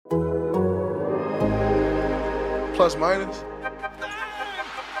Plus minus.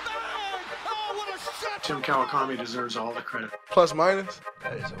 Tim Kawakami deserves all the credit. Plus minus.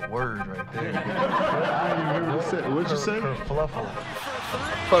 That is a word right there. I didn't even hear what you said. What'd you say? Kerfluffle.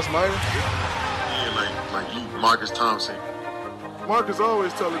 Plus minus. Yeah, like you, Marcus Thompson. Marcus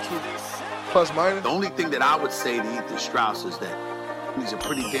always tell the truth. Plus minus. The only thing that I would say to Ethan Strauss is that he's a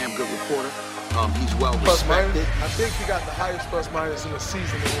pretty damn good reporter. He's well Plus respected. minus. I think he got the highest plus minus in the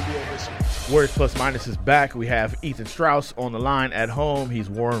season in NBA history. Warriors Plus Minus is back. We have Ethan Strauss on the line at home. He's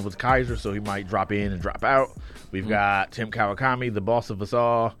Warren with Kaiser, so he might drop in and drop out. We've got Tim Kawakami, the boss of us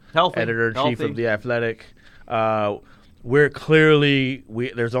all, editor-in-chief of The Athletic. We're clearly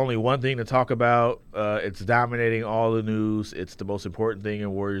there's only one thing to talk about. It's dominating all the news. It's the most important thing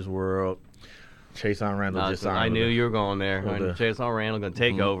in Warriors world. Chason Randall just signed. I knew you were going there. Chason Randall going to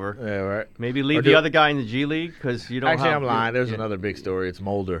take over. Yeah, right. Maybe leave the other guy in the G League because you don't. Actually, I'm lying. There's another big story. It's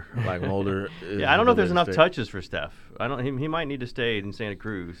Mulder. Like Mulder. Yeah, I don't know if there's enough touches for Steph. He might need to stay in Santa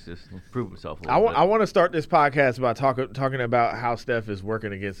Cruz just prove himself a little bit. I want to start this podcast by talking about how Steph is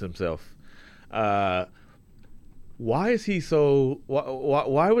working against himself. Why is he so?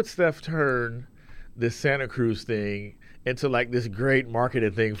 Why would Steph turn this Santa Cruz thing into like this great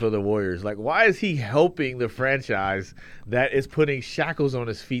marketing thing for the Warriors? Like, why is he helping the franchise that is putting shackles on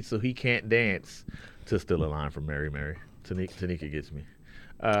his feet so he can't dance? To steal a line from Mary Mary. Tanika gets me.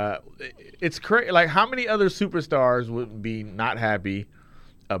 It's crazy. Like, how many other superstars would be not happy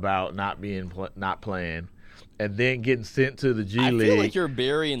about not playing, and then getting sent to the G League? I feel like you're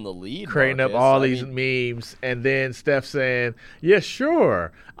burying the lead, creating Marcus. up all these memes, and then Steph saying, "Yeah,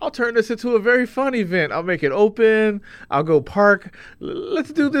 sure, I'll turn this into a very fun event. I'll make it open. I'll go park.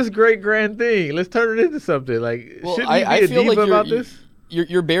 Let's do this great grand thing. Let's turn it into something." Like, shouldn't he be a diva about this?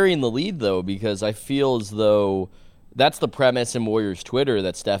 You're burying the lead, though, because I feel as though that's the premise in Warriors Twitter,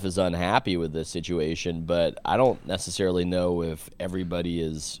 that Steph is unhappy with this situation, but I don't necessarily know if everybody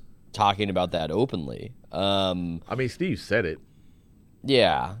is talking about that openly. I mean, Steve said it.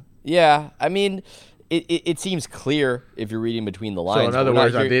 Yeah. I mean, it seems clear if you're reading between the lines. So in other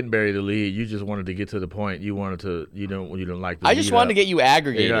words, I didn't bury the lead. You just wanted to get to the point. You don't like the I just wanted to get you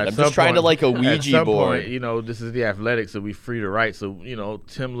aggregated. I'm just trying to like a Ouija at some board. Point, this is The Athletic, so we free to write. So,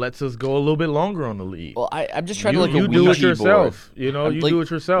 Tim lets us go a little bit longer on the lead. Well, I'm just trying to like a Ouija board. You do it yourself. You do it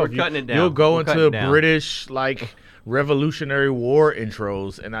yourself. We're cutting it down. You'll go into British, like, Revolutionary War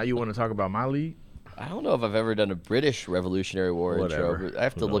intros, and now you want to talk about my league? I don't know if I've ever done a British Revolutionary War intro. I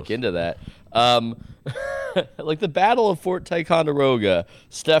have to look into that. Like the Battle of Fort Ticonderoga,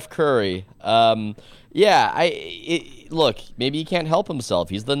 Steph Curry. Look, maybe he can't help himself.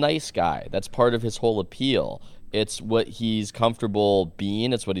 He's the nice guy. That's part of his whole appeal. It's what he's comfortable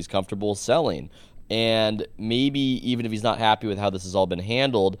being. It's what he's comfortable selling. And maybe even if he's not happy with how this has all been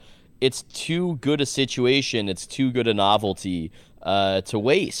handled, it's too good a situation. It's too good a novelty to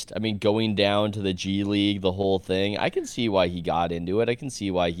waste. I mean, going down to the G League, the whole thing, I can see why he got into it. I can see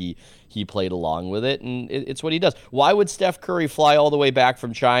why he played along with it, and it's what he does. Why would Steph Curry fly all the way back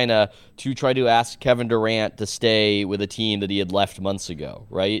from China to try to ask Kevin Durant to stay with a team that he had left months ago,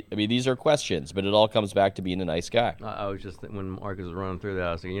 right? I mean, these are questions, but it all comes back to being a nice guy. I was just, when Marcus was running through that,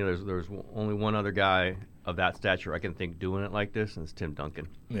 I was thinking, there's only one other guy of that stature I can think doing it like this, and it's Tim Duncan.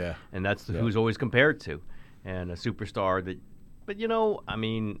 Yeah. And that's who's always compared to, and a superstar that. But I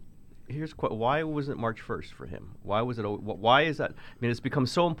mean, why was it March 1st for him? Why was it? Why is that? I mean, it's become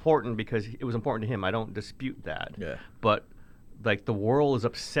so important because it was important to him. I don't dispute that. Yeah. But like the world is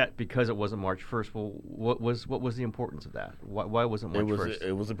upset because it wasn't March 1st. Well, what was the importance of that? Why wasn't March 1st?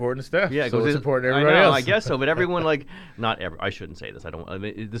 It was important to Steph. Yeah, so it's important to everybody else. I guess so. But everyone I shouldn't say this. I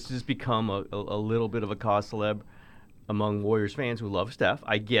mean, this has become a little bit of a cause celeb among Warriors fans who love Steph.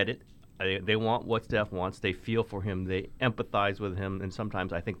 I get it. They want what Steph wants. They feel for him. They empathize with him, and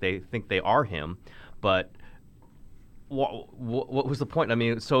sometimes I think they are him. But what was the point? I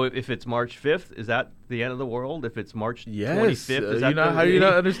mean, so if it's March 5th, is that the end of the world? If it's March 25th, is that how do you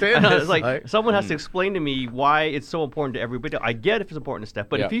not understand this? It's like someone has to explain to me why it's so important to everybody. I get if it's important to Steph,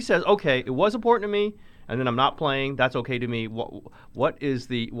 but if he says, okay, it was important to me, and then I'm not playing, that's okay to me. Why is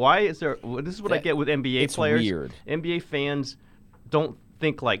there? This is what I get with NBA players. It's weird. NBA fans don't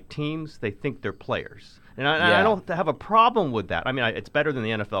think like teams, they think they're players. And I don't have a problem with that. I mean, it's better than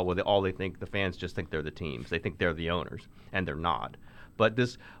the NFL where the fans just think they're the teams. They think they're the owners, and they're not. But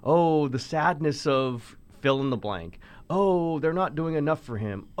the sadness of fill in the blank. Oh, they're not doing enough for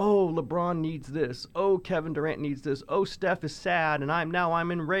him. Oh, LeBron needs this. Oh, Kevin Durant needs this. Oh, Steph is sad, and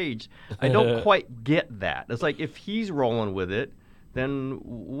I'm enraged. I don't quite get that. It's like if he's rolling with it, then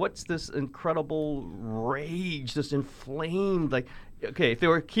what's this incredible rage, this inflamed, like, okay, if they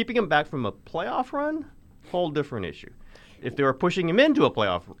were keeping him back from a playoff run, whole different issue. If they were pushing him into a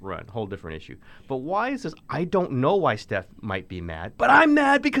playoff run, whole different issue. But why is this? I don't know why Steph might be mad, but I'm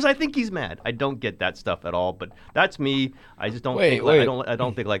mad because I think he's mad. I don't get that stuff at all. But that's me. I just don't. I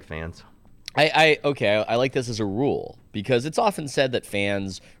don't think like fans. I like this as a rule because it's often said that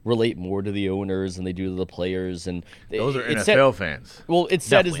fans relate more to the owners than they do to the players, and those are NFL fans. Well, it's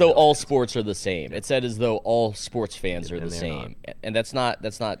said as though all sports are the same. It's said as though all sports fans are the same, and that's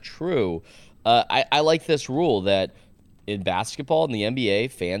not true. I like this rule that in basketball and the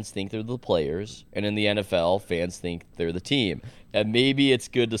NBA, fans think they're the players, and in the NFL, fans think they're the team. And maybe it's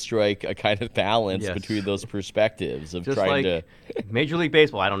good to strike a kind of balance between those perspectives of just trying like to. Major League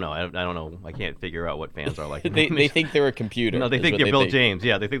Baseball, I don't know. I don't know. I can't figure out what fans are like. they think they're a computer. No, they think they're Bill James.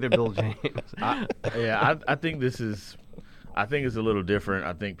 Yeah, they think they're Bill James. I think this is. I think it's a little different.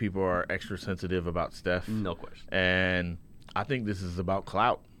 I think people are extra sensitive about Steph. No question. And I think this is about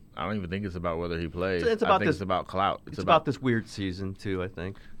clout. I don't even think it's about whether he plays. It's about it's about clout. It's about this weird season too, I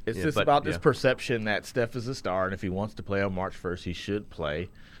think. It's just about this perception that Steph is a star, and if he wants to play on March 1st, he should play.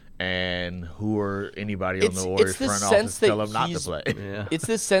 And who or anybody on the Warriors front office tell him not to play. Yeah. It's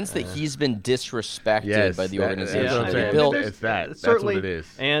this sense that he's been disrespected by the organization. It's that. That's what it is.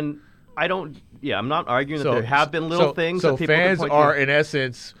 And I don't. Yeah, I'm not arguing that there have been little things. So that people fans are, in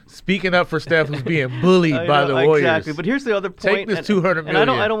essence, speaking up for Steph, who's being bullied by the Warriors. Exactly. But here's the other point. Take this $200 million.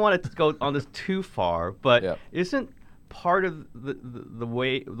 And I don't want to go on this too far, but isn't part of the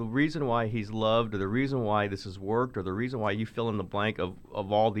reason why he's loved, or the reason why this has worked, or the reason why you fill in the blank of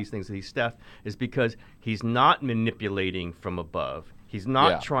all these things that he's Steph, is because he's not manipulating from above. He's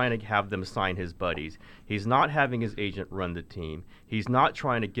not trying to have them sign his buddies. He's not having his agent run the team. He's not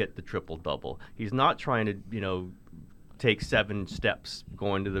trying to get the triple-double. He's not trying to, take 7 steps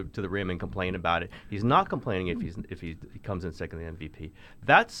going to the rim and complain about it. He's not complaining if he comes in second in the MVP.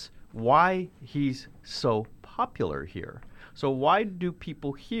 That's why he's so popular here. So why do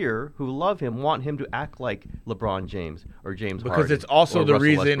people here who love him want him to act like LeBron James or James Harden? Because it's also the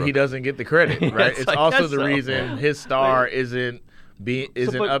reason Westbrook. He doesn't get the credit, right? It's also the reason his star isn't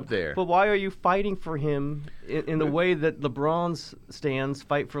up there. But why are you fighting for him in the way that LeBron's stands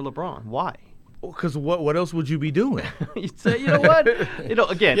fight for LeBron? Why? Because what else would you be doing? You'd say, you know what?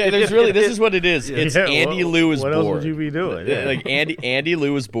 Again. Yeah, this is what it is. It's Andy Lou is bored. What else would you be doing? Yeah. Like Andy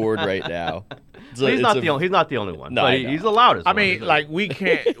Lou is bored right now. He's not the only one. No, but he's the loudest. I mean, like we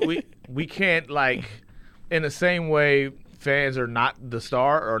can't like in the same way fans are not the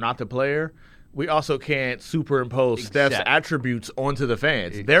star or not the player. We also can't superimpose Steph's attributes onto the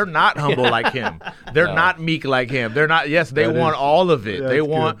fans. They're not humble like him. They're not meek like him. They're not. Yes, they want all of it. They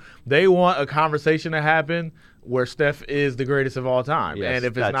want a conversation to happen where Steph is the greatest of all time. Yes, and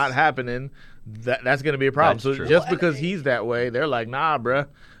if it's not happening, that's going to be a problem. So just because he's that way, they're like, nah, bruh.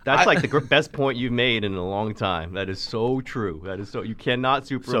 That's like the best point you've made in a long time. That is so true. That is so. You cannot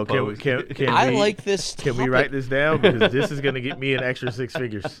superimpose. So like this. Can we write this down? Because this is going to get me an extra 6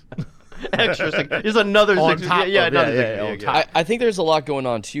 figures. Extra 6. There's another 6. Another 6. I think there's a lot going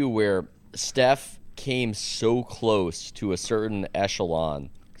on too, where Steph came so close to a certain echelon,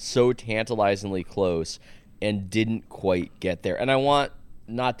 so tantalizingly close, and didn't quite get there. And I want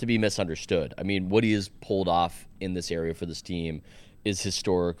not to be misunderstood. I mean, what he has pulled off in this area for this team is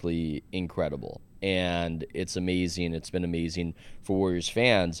historically incredible, and it's amazing. It's been amazing for Warriors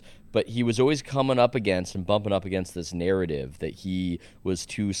fans, but he was always coming up against and bumping up against this narrative that he was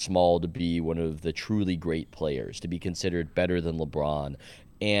too small to be one of the truly great players, to be considered better than LeBron.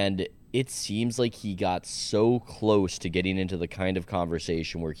 And it seems like he got so close to getting into the kind of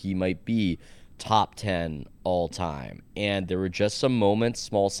conversation where he might be top 10 all time. And there were just some moments,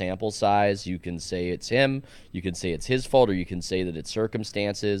 small sample size. You can say it's him, you can say it's his fault, or you can say that it's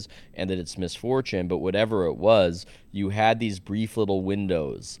circumstances and that it's misfortune. But whatever it was, you had these brief little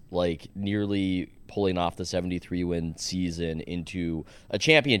windows, like nearly pulling off the 73-win season into a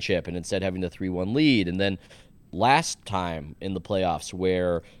championship and instead having the 3-1 lead. And then last time in the playoffs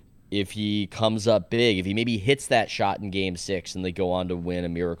where if he comes up big, if he maybe hits that shot in Game 6 and they go on to win a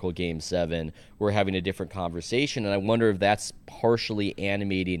miracle Game 7, we're having a different conversation. And I wonder if that's partially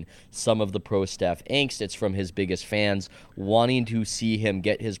animating some of the pro-Steph angst. It's from his biggest fans wanting to see him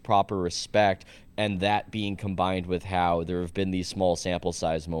get his proper respect, and that being combined with how there have been these small sample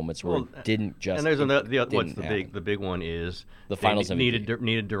size moments where it didn't just. And there's another. What's the big one is the finals needed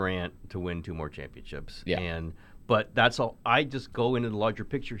Durant to win 2 more championships. Yeah. But that's all. I just go into the larger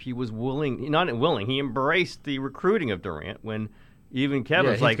picture. He was willing, not willing. He embraced the recruiting of Durant when even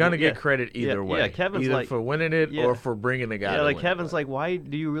Kevin's he's going to get credit either way. Yeah, Kevin's either like for winning it or for bringing the guy. Yeah, like win Kevin's like, why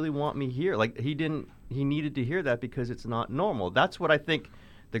do you really want me here? Like he needed to hear that because it's not normal. That's what I think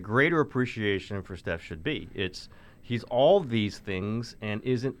the greater appreciation for Steph should be. He's all these things and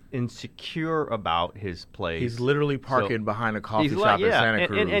isn't insecure about his play. He's literally parking behind a coffee shop in Santa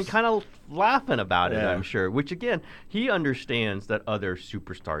Cruz. And kind of laughing about it, I'm sure. Which, again, he understands that other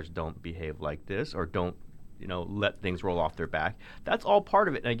superstars don't behave like this or don't, let things roll off their back. That's all part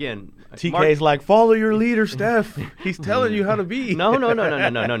of it. And again, TK's like, follow your leader, Steph. He's telling you how to be. No.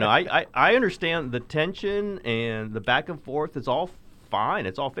 I understand the tension and the back and forth. It's all fine.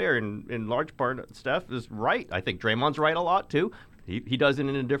 It's all fair. And in large part, Steph is right. I think Draymond's right a lot, too. He does it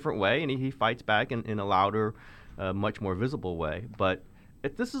in a different way, and he fights back in a louder, much more visible way. But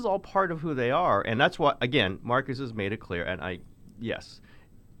this is all part of who they are. And that's what, again, Marcus has made it clear. And yes,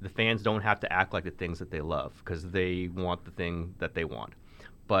 the fans don't have to act like the things that they love because they want the thing that they want.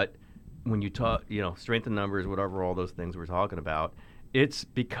 But when you talk, strength in numbers, whatever, all those things we're talking about, it's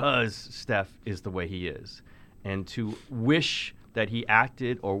because Steph is the way he is. And to wish that he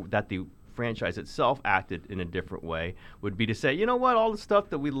acted or that the franchise itself acted in a different way would be to say, you know what, all the stuff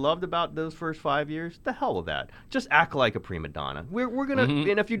that we loved about those first 5 years, the hell with that. Just act like a prima donna. We're going to,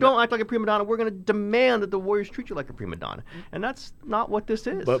 and if you don't act like a prima donna, we're going to demand that the Warriors treat you like a prima donna. And that's not what this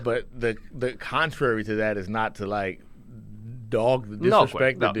is. But the contrary to that is not to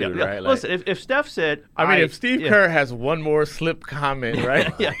disrespect the dude, right? Listen, if Steph said, if Steve Kerr has one more slip comment,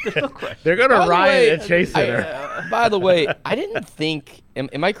 right? There's no question. They're gonna riot at Chase Center. By the way, I didn't think.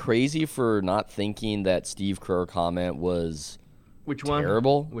 Am I crazy for not thinking that Steve Kerr comment was which one?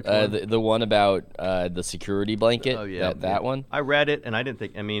 Terrible? Which one? The one about the security blanket. Oh yeah, that one. I read it and I didn't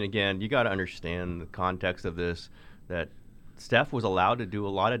think. I mean, again, you got to understand the context of this. That Steph was allowed to do a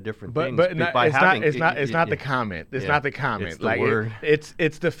lot of different things. But it's not the comment. It's not the comment. It's the word.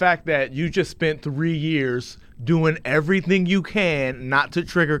 It's the fact that you just spent 3 years doing everything you can not to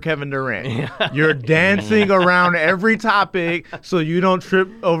trigger Kevin Durant. You're dancing around every topic so you don't trip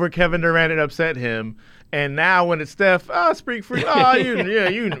over Kevin Durant and upset him. And now when it's Steph, speak free.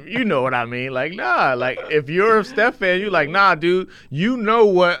 You know what I mean. Like, nah, like if you're a Steph fan, you're like, nah, dude, you know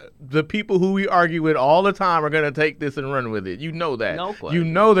what the people who we argue with all the time are going to take this and run with it. You know that. No question. You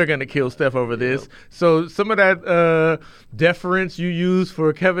know they're going to kill Steph over this. So some of that deference you use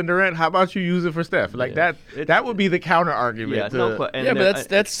for Kevin Durant, how about you use it for Steph? Like that would be the counter argument. But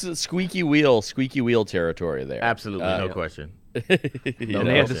that's squeaky wheel territory there. Absolutely, no question. They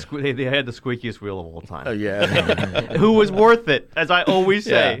had the squeakiest wheel of all time. Oh yeah, who was worth it? As I always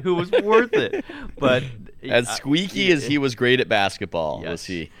say, who was worth it? But as squeaky as he was great at basketball, was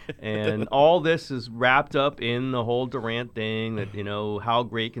he? And all this is wrapped up in the whole Durant thing. That how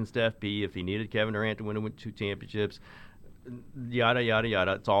great can Steph be if he needed Kevin Durant to win 2 championships? Yada yada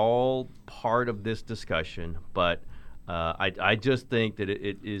yada. It's all part of this discussion, but. I just think that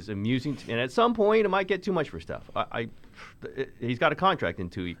it is amusing, and at some point it might get too much for Steph. He's got a contract in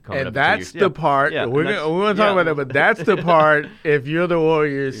 2 years. And that's the part we're going to talk about that. But that's the part. If you're the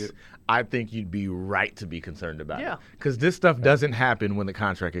Warriors, I think you'd be right to be concerned about it. Because this stuff doesn't happen when the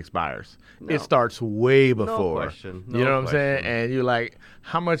contract expires. No. It starts way before. No question. You know what I'm saying? And you're like,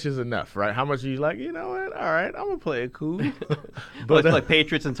 how much is enough, right? How much are you like, you know what? All right, I'm going to play it cool. But it's like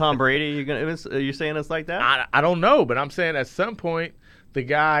Patriots and Tom Brady. Are you saying it's like that? I don't know, but I'm saying at some point, the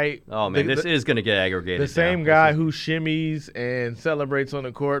guy. Oh, man, this is going to get aggregated. The same guy who shimmies and celebrates on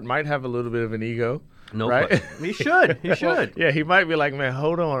the court might have a little bit of an ego. No, right? He should. He should. Yeah, he might be like, man,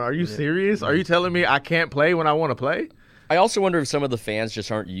 hold on. Are you serious? Are you telling me I can't play when I want to play? I also wonder if some of the fans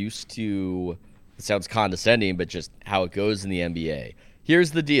just aren't used to, it sounds condescending, but just how it goes in the NBA.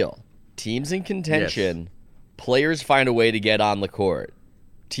 Here's the deal. Teams in contention, players find a way to get on the court.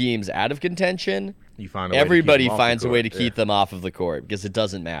 Teams out of contention, everybody finds a way to keep them off of the court because it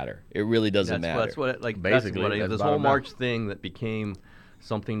doesn't matter. It really doesn't matter. That's what this whole March thing that became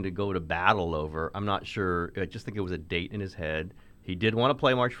something to go to battle over. I'm not sure. I just think it was a date in his head. He did want to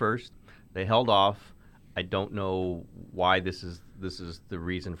play March 1st. They held off. I don't know why this is the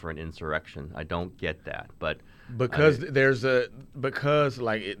reason for an insurrection. I don't get that. But because if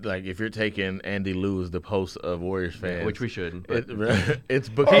you're taking Andy Liu as the post of Warriors fans, which we shouldn't. It's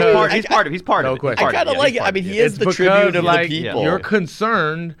because he's part of it. No question. I kind of like it. I mean, he is the tribute of the people. You're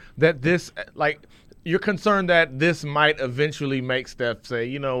concerned that this You're concerned that this might eventually make Steph say,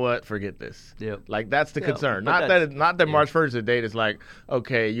 you know what, forget this. Yep. Like, that's the concern. Not that March 1st is the date. It's like,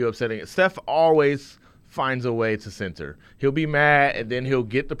 okay, you upsetting it. Steph always finds a way to center. He'll be mad, and then he'll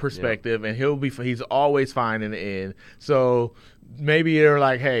get the perspective, and he's always fine in the end. So maybe they're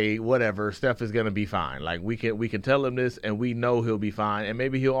like, hey, whatever, Steph is gonna be fine. Like we can tell him this, and we know he'll be fine, and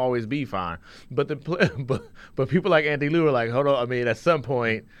maybe he'll always be fine. But but people like Andy Liu are like, hold on. I mean, at some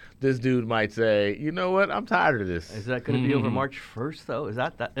point, this dude might say, you know what, I'm tired of this. Is that going to be over March 1st, though? Is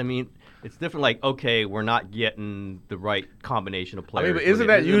that? I mean, it's different. Like, okay, we're not getting the right combination of I players. mean, but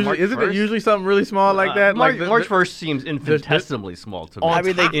isn't it usually something really small like that? March, like March 1st seems infinitesimally small to me. I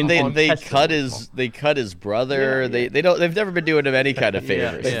mean, they cut his brother. Yeah. They've never been doing him any kind of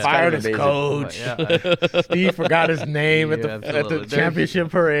favors. They It's fired kind his of amazing. coach. Steve forgot his name at the absolutely. championship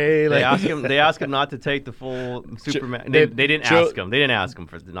parade. They Like, asked him not to take the full Superman. they- They didn't Joe- ask him. They didn't ask him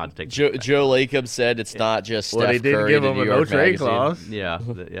for not to take. Joe Lacob said it's not just well, Steph they didn't Curry give to him New a no York trade Magazine. clause. Yeah,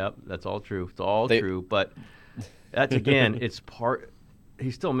 yep, that's all true. It's all true, but that's again, it's part.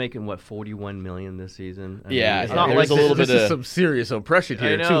 He's still making what, $41 million this season. I mean, Yeah, it's yeah, not there's like a little this bit is of- some serious oppression I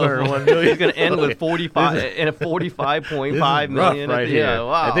here. know. 201 million. He's going to end with 45 and a 45.5 million. right here. Yeah,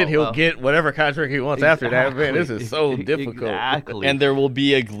 wow. And then he'll Well, get whatever contract he wants after that. Man, this is so difficult. Exactly. And there will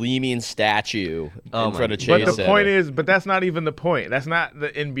be a gleaming statue in front of Chase But the Center. point is, but that's not even the point. That's not the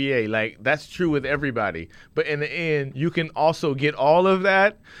NBA. Like, that's true with everybody. But in the end, you can also get all of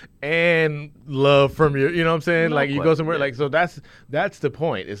that and love from your, you know what I'm saying? No like, you go question, somewhere, yeah. like, so that's the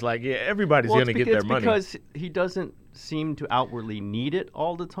point. It's like, yeah, everybody's well, going to get their it's money. because he doesn't seem to outwardly need it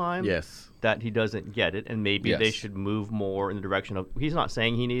all the time. Yes. That he doesn't get it, and maybe they Yes. should move more in the direction of. He's not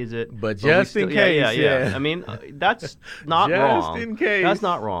saying he needs it, But we just in case, yeah. I mean, that's not Just wrong. in case. That's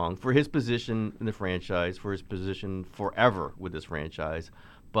not wrong for his position in the franchise, for his position forever with this franchise.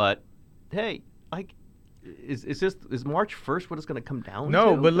 But hey, like, is March 1st what it's going to come down to?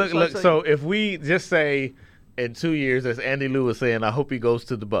 No, but look. That's So if we just say in 2 years, as Andy Liu was saying, I hope he goes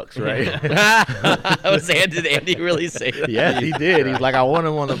to the Bucks, right? Did Andy really say that? Yes, he did. He's like, I want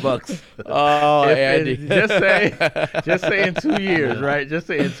him on the Bucks. Oh, Andy. Just say in 2 years, right? Just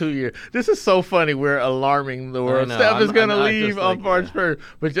say in 2 years. This is so funny. We're alarming the world. know. Steph is going to I'm leave just on like, March 1st.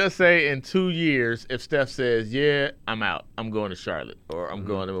 But just say in 2 years, if Steph says, yeah, I'm out. I'm going to Charlotte or I'm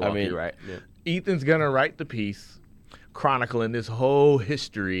going to Milwaukee, right? yeah. Ethan's going to write the piece chronicling this whole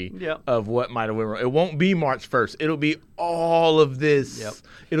history Yep. of what might have went wrong. It won't be March 1st. It'll be all of this. Yep.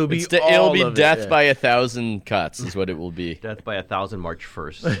 It'll be It'll be all of death it. by 1,000 cuts is what it will be. Death by 1,000 March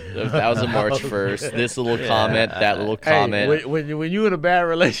 1st. 1,000 March 1st. This little comment, that little comment. Hey, when you're in a bad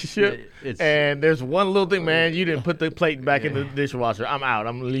relationship It's- and there's one little thing, man, you didn't put the plate back in the dishwasher. I'm out.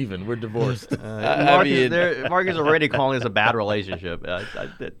 I'm leaving. We're divorced. Mark mean- is already calling this a bad relationship. I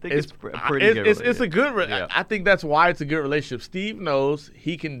think it's pretty good. It's a good. Yeah. I think that's why it's a good relationship. Steve knows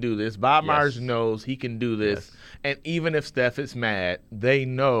he can do this. Bob Yes. Myers knows he can do this. Yes. And even if Steph is mad, they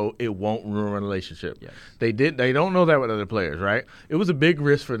know it won't ruin a relationship. Yes. They don't know that with other players, right? It was a big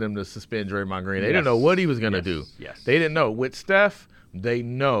risk for them to suspend Draymond Green. They didn't Yes. know what he was going to Yes. do. Yes. They didn't know. With Steph, they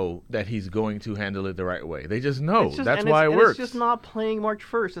know that he's going to handle it the right way. They just know. It's just- That's and why it's, it and works. It's just not playing March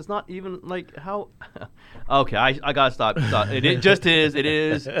 1st. It's not even like how. Okay, I gotta stop. It just is. It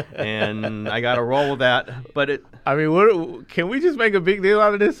is, and I gotta roll with that. But it. I mean, what can we just make a big deal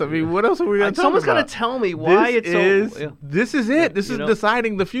out of this? I mean, what else are we going to talk Someone's about? gonna tell me why this it's is, so. Yeah. This is it. This You is know?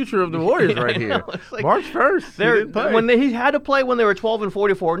 deciding the future of the Warriors right I here. know, it's like- March 1st. He had to play when they were 12 and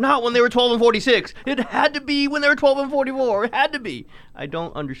 44, not when they were 12 and 46. It had to be when they were 12 and 44. It had to be. I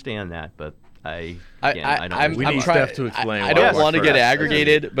don't understand that, but I don't. We need Steph to explain I why don't March want to get 1st.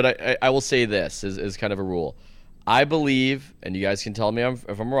 aggregated, but I will say this as kind of a rule. I believe, and you guys can tell me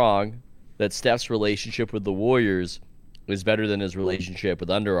if I'm wrong, that Steph's relationship with the Warriors is better than his relationship with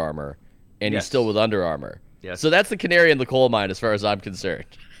Under Armour, and he's Yes. still with Under Armour. Yes. So that's the canary in the coal mine as far as I'm concerned.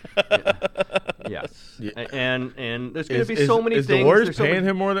 Yes. Yeah. And there's going to be so many is things. the Warriors There's so paying many-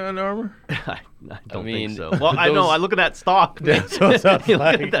 him more than Under Armour? I don't mean, think so. Well, I know. I look at that stock. That's what it sounds You look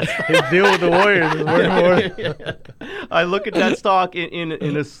like. at that stock. His deal with the Warriors is worth more. I look at that stock in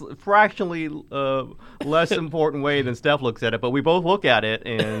a fractionally less important way than Steph looks at it, but we both look at it,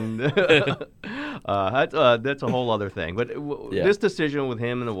 and that's a whole other thing. But this decision with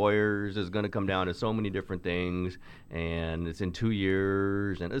him and the Warriors is going to come down to so many different things, and it's in 2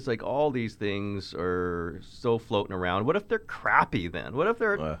 years, and it's like all these things are so floating around. What if they're crappy then? What if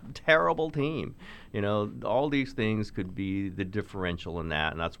they're a terrible team? You know, all these things could be the differential in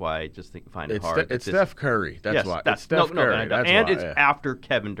that, and that's why I just find it hard. It's Steph Curry. That's Yes, why. that's It's Steph Curry. and That's and why, it's yeah. after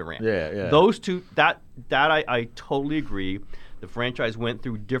Kevin Durant. Yeah. Those two, that I totally agree. The franchise went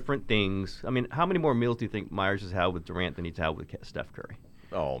through different things. I mean, how many more meals do you think Myers has had with Durant than he's had with Steph Curry?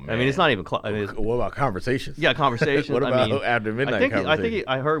 Oh man. I mean, it's not even close. What about conversations? Yeah, conversations. What about I mean, after midnight I think conversations?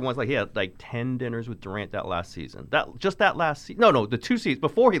 I heard once like he had like 10 dinners with Durant that last season. That last season. No, the 2 seasons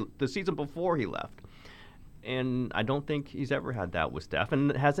before the season before he left. And I don't think he's ever had that with Steph,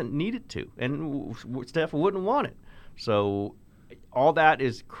 and hasn't needed to. And Steph wouldn't want it. So all that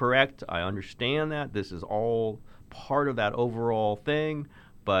is correct. I understand that. This is all part of that overall thing.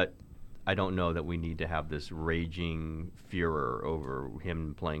 But I don't know that we need to have this raging furor over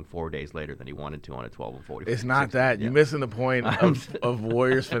him playing 4 days later than he wanted to on a 12 and 40. It's not that. You're missing the point of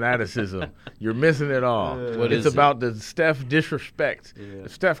Warriors fanaticism. You're missing it all. It's about the Steph disrespect. Yeah.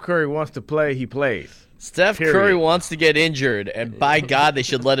 If Steph Curry wants to play, he plays. Steph Period. Curry wants to get injured, and by God, they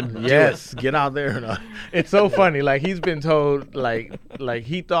should let him do Yes, it. get out there. It's so funny. Like, he's been told, like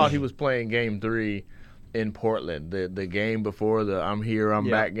he thought he was playing Game 3 in Portland, the game before the I'm here, I'm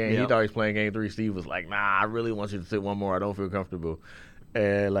back game. He thought he was playing Game 3. Steve was like, nah, I really want you to sit one more. I don't feel comfortable.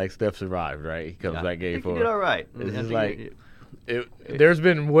 And, like, Steph survived, right? He comes back Game 4. He did all right. It's just like, there's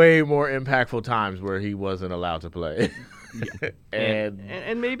been way more impactful times where he wasn't allowed to play.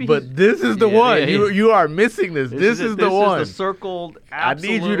 and maybe but this is the one. You are missing this. This is the one. This is the circled. I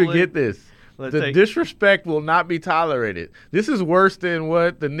need you to get this. The disrespect will not be tolerated. This is worse than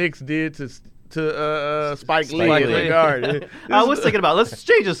what the Knicks did to Spike Lee in the guard. I was thinking about, let's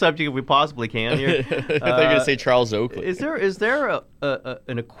change the subject if we possibly can here. They're going to say Charles Oakley. Is there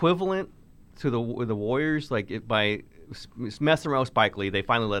an equivalent to the Warriors, like by messing around with Spike Lee? They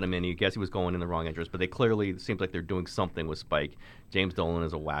finally let him in. I guess he was going in the wrong interest, but they clearly, it seems like they're doing something with Spike. James Dolan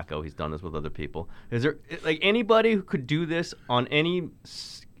is a wacko. He's done this with other people. Is there like anybody who could do this on any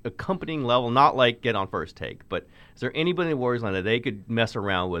accompanying level, not like get on First Take, but is there anybody in the Warriors line that they could mess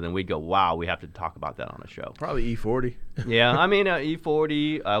around with and we go, wow, we have to talk about that on a show? Probably E40. Yeah, I mean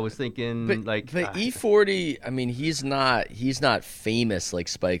E40. I was thinking but E40. I mean, he's not famous like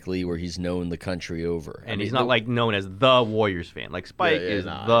Spike Lee, where he's known the country over, and he's not like known as the Warriors fan. Like Spike is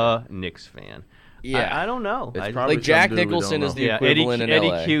the Knicks fan. Yeah, I don't know. Like Jack Nicholson is the equivalent in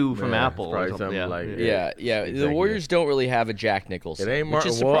LA. Eddie Q from Apple. Or something Exactly. The Warriors don't really have a Jack Nicholson. It ain't Mark.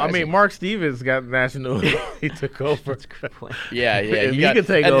 Well, I mean, Mark Stevens got national. He took over. Yeah. He could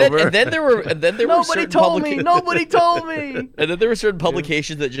take over. And then there were Nobody told me. Nobody told me. And then there were certain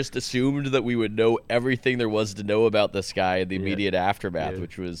publications that just assumed that we would know everything there was to know about this guy in the immediate aftermath,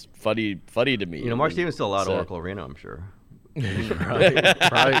 which was funny to me. You know, Mark Stevens still allowed Oracle Arena, I'm sure.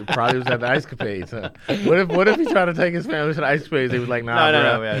 probably was at the Ice Capades. Huh? What if he tried to take his family to the Ice Capades? He was like, nah,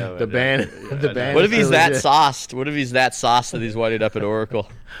 no, the band. What if he's that sauced? What if he's that sauced that he's winded up at Oracle?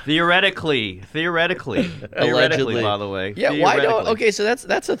 Theoretically, Allegedly, by the way. Yeah, why don't? Okay, so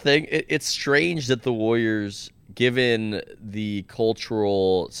that's a thing. It's strange that the Warriors, given the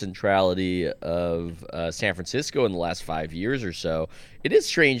cultural centrality of San Francisco in the last 5 years or so, it is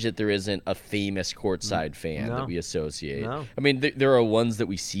strange that there isn't a famous courtside fan that we associate. No. I mean, there are ones that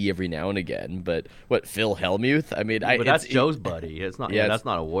we see every now and again, but Phil Hellmuth? I mean, but that's Joe's buddy. It's not. Yeah, that's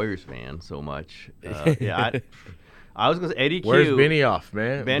not a Warriors fan so much. I was going to say Eddie Q. Where's Benioff,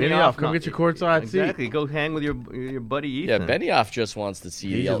 man? Benioff, come get your courtside seat. Exactly. Go hang with your buddy Ethan. Yeah, Benioff just wants to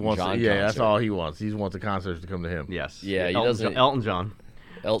see the Elton John concert. Yeah, that's all he wants. He just wants the concerts to come to him. Yes. Yeah, he doesn't. Elton John.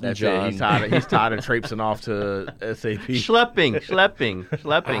 Elton John. He's tired of traipsing off to SAP. Schlepping is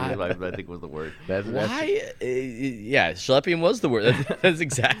what I think was the word. Why? Yeah, schlepping was the word. That's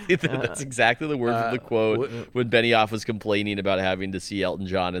exactly the word from the quote when Benioff was complaining about having to see Elton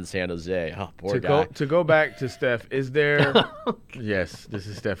John in San Jose. Oh, poor guy. To go back to Steph, is there? Yes, this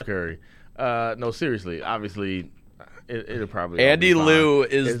is Steph Curry. No, seriously, obviously. It'll probably Andy Liu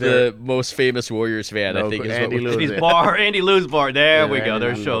is the most famous Warriors fan. I think is Andy what Liu. Andy Liu's bar. There we go.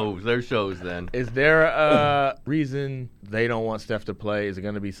 There's shows then. Is there a reason they don't want Steph to play? Is it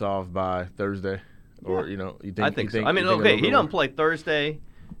going to be solved by Thursday, or you think? I think so. I mean, okay, he doesn't play Thursday,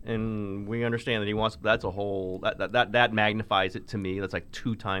 and we understand that he wants. That's a whole that magnifies it to me. That's like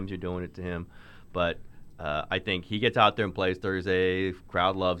 2 times you're doing it to him, but. I think he gets out there and plays Thursday.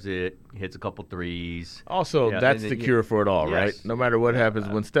 Crowd loves it. Hits a couple threes. Also, that's the cure for it all, right? No matter what happens,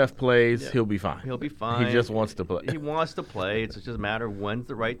 when Steph plays, he'll be fine. He'll be fine. He just wants to play. He wants to play. It's just a matter of when's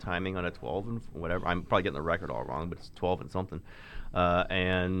the right timing on a 12 and whatever. I'm probably getting the record all wrong, but it's 12 and something.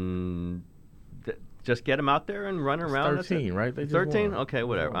 Just get him out there and run around. 13, right? 13? Okay,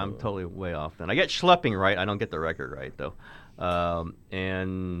 whatever. I'm totally way off then. I get schlepping right. I don't get the record right, though.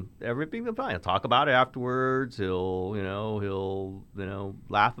 And everything will be fine. He'll talk about it afterwards. He'll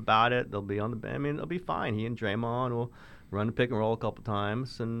laugh about it. They'll be on the. I mean, it'll be fine. He and Draymond will run the pick and roll a couple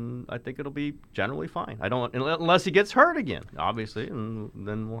times, and I think it'll be generally fine. Unless he gets hurt again, obviously, and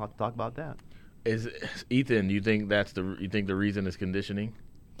then we'll have to talk about that. Is Ethan? You think the reason is conditioning?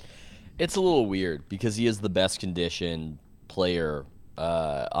 It's a little weird because he is the best conditioned player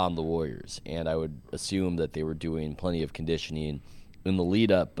on the Warriors, and I would assume that they were doing plenty of conditioning in the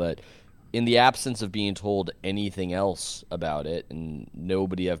lead up, but in the absence of being told anything else about it, and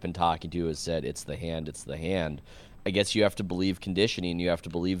nobody I've been talking to has said it's the hand, I guess you have to believe conditioning. You have to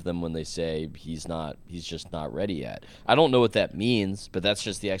believe them when they say he's just not ready yet. I don't know what that means, but that's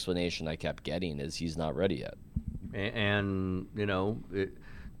just the explanation I kept getting is he's not ready yet. And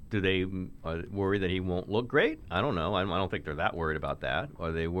do they worry that he won't look great? I don't know. I don't think they're that worried about that.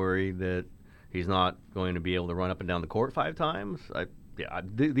 Are they worried that he's not going to be able to run up and down the court 5 times?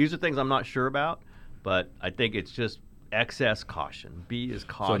 These are things I'm not sure about, but I think it's just excess caution. Be as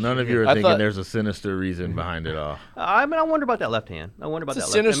cautious. So none of you are thinking there's a sinister reason behind it all. I wonder about that left hand. I wonder about that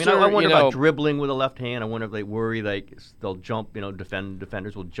sinister, left hand. I wonder about dribbling with a left hand. I wonder if they worry they'll jump.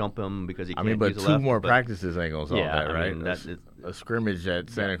 Defenders will jump him because he can't use but a 2 left, more practices ain't gonna solve that, right? A scrimmage at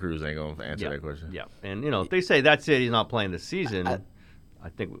Santa Cruz ain't gonna answer that question. Yeah, and if they say that's it, he's not playing this season. I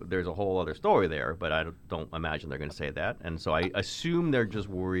think there's a whole other story there, but I don't imagine they're going to say that. And so I assume they're just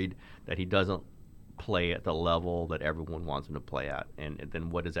worried that he doesn't play at the level that everyone wants him to play at. And then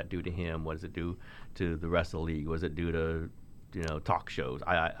what does that do to him? What does it do to the rest of the league? What does it do to talk shows?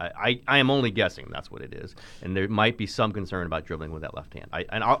 I am only guessing that's what it is. And there might be some concern about dribbling with that left hand.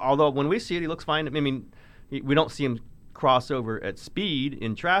 Although when we see it, he looks fine. I mean, we don't see him cross over at speed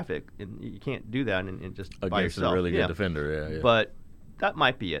in traffic, and you can't do that and just against by yourself. A really good defender. Yeah. But that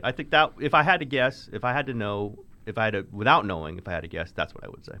might be it. I think that if I had to guess, without knowing, if I had to guess, that's what I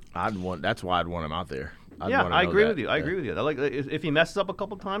would say. That's why I'd want him out there. I agree with you. I agree with you. Like if he messes up a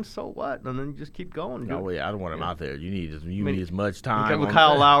couple times, so what? And then you just keep going. Oh yeah, I don't want him out there. You need as much time. With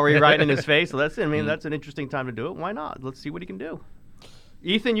Kyle Lowry right in his face. So that's it. I mean, that's an interesting time to do it. Why not? Let's see what he can do.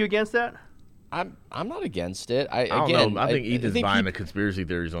 Ethan, you against that? I'm not against it. I don't know. I think Ethan's buying the conspiracy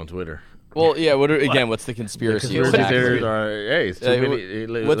theories on Twitter. Well, yeah. What's the conspiracy? The conspiracy theories are, it's too many.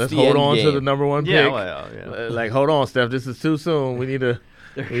 Let's hold on to the number 1 pick. Yeah. Like, hold on, Steph. This is too soon. We need to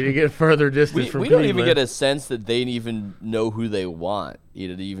get further distance from Cleveland. We don't even get a sense that they even know who they want, to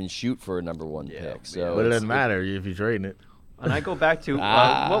even shoot for a number 1 pick. So, but it doesn't matter if you're trading it. And I go back to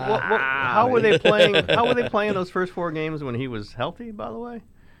how were they playing? How were they playing those first 4 games when he was healthy? By the way.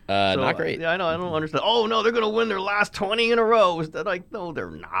 Not great. I know. I don't understand. Oh no, they're going to win their last 20 in a row. Like, no, they're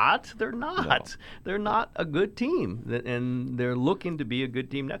not. They're not. No. They're not a good team, and they're looking to be a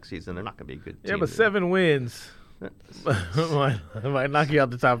good team next season. They're not going to be a good team. Yeah, but 7 wins might knock you out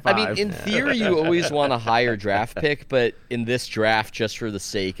the top 5. I mean, in theory, you always want a higher draft pick, but in this draft, just for the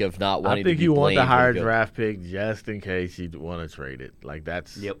sake of not wanting to be blamed, I think you want the higher draft pick just in case you want to trade it. Like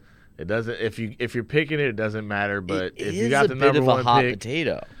that's. Yep. It doesn't. If you're picking it doesn't matter. But if you got the number 1 pick,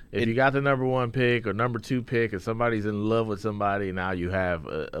 potato. If you got the number 1 pick or number 2 pick, and somebody's in love with somebody, now you have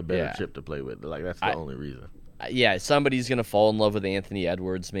a better chip to play with. Like that's the only reason. Yeah, somebody's gonna fall in love with Anthony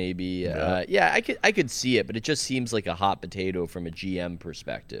Edwards, maybe. I could see it, but it just seems like a hot potato from a GM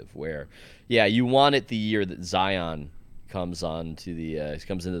perspective. Where, you want it the year that Zion comes into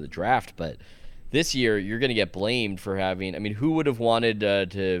the draft, but. This year, you're going to get blamed for having. I mean, who would have wanted to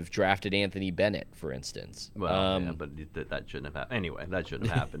have drafted Anthony Bennett, for instance? Well, but that shouldn't have happened. Anyway, that shouldn't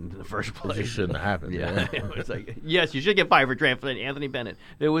have happened in the first place. It shouldn't have happened. Yeah, it was like, yes, you should get fired for drafting Anthony Bennett.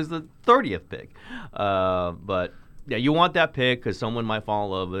 It was the 30th pick, but you want that pick because someone might fall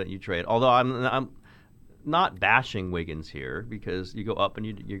in love with it. You trade. Although I'm not bashing Wiggins here because you go up and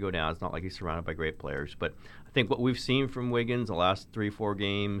you go down. It's not like he's surrounded by great players, but I think what we've seen from Wiggins the last 3-4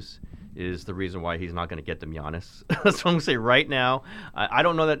 games is the reason why he's not going to get them Giannis. So I'm going to say right now, I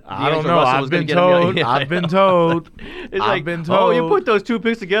don't know that D'Angelo Russell was going to get him. I've been told. I've been told. Oh, you put those 2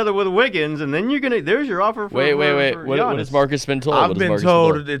 picks together with Wiggins, and then you're going to. There's your offer for. Wait. What has Marcus been told? I've been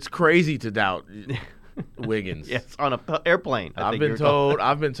told it's crazy to doubt Wiggins. Yes, on an airplane. I've been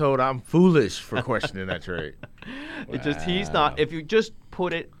told I'm foolish for questioning that trade. It's just he's not. If you just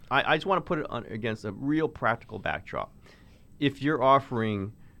put it, I just want to put it against a real practical backdrop. If you're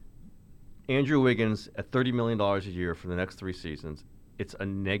offering Andrew Wiggins at $30 million a year for the next 3 seasons, it's a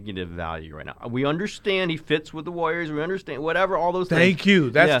negative value right now. We understand he fits with the Warriors. We understand whatever, all those things. Thank you.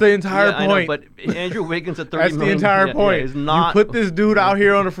 That's the entire point. I know, but Andrew Wiggins at $30 million. That's the entire point. Is not, you put this dude out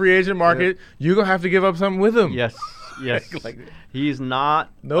here on the free agent market, you're going to have to give up something with him. Yes. He's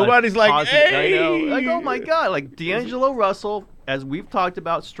not. Nobody's like, hey. I know. Like, oh, my God. Like D'Angelo Russell, as we've talked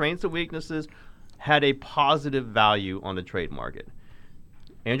about, strengths and weaknesses, had a positive value on the trade market.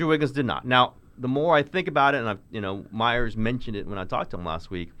 Andrew Wiggins did not. Now, the more I think about it, and Myers mentioned it when I talked to him last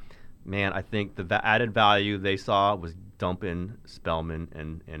week, man, I think the added value they saw was dumping Spellman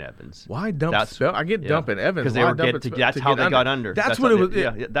and Evans. Why dump Spellman? I get dumping Evans. Because that's how they got under. That's what it was.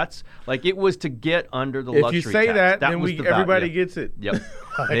 Yeah, that's like it was to get under the luxury tax. If you say that, then everybody gets it. Yep.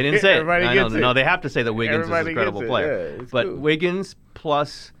 They didn't say it. No, they have to say that Wiggins is a credible player. Yeah, but cool. Wiggins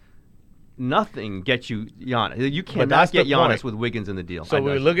plus nothing gets you Giannis. You that's cannot get the Giannis point. with Wiggins in the deal. So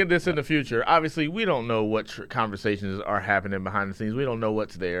when we look at this in the future, obviously we don't know what conversations are happening behind the scenes. We don't know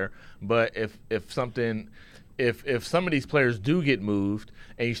what's there. But if some of these players do get moved,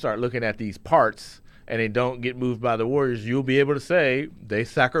 and you start looking at these parts, and they don't get moved by the Warriors, you'll be able to say they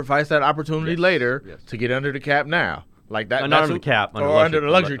sacrificed that opportunity later to get under the cap now. Like that, not under the cap, under the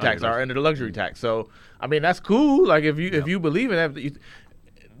luxury tax, or under the luxury tax. So I mean, that's cool. Like if you believe in that,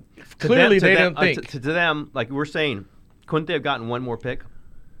 clearly they don't think. To them, like we're saying, couldn't they have gotten one more pick?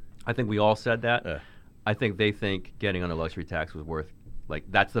 I think we all said that. I think they think getting on a luxury tax was worth. Like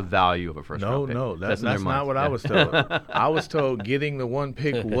that's the value of a first round pick. No, that's not what I was told. I was told getting the one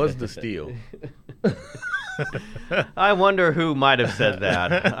pick was the steal. I wonder who might have said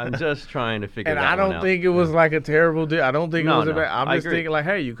that. I'm just trying to figure that out. And I don't think it was like a terrible deal. I don't think it was a bad. I'm just agree. thinking like,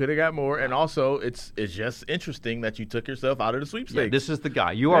 hey, you could have got more. And also, it's just interesting that you took yourself out of the sweepstakes. Yeah, this is the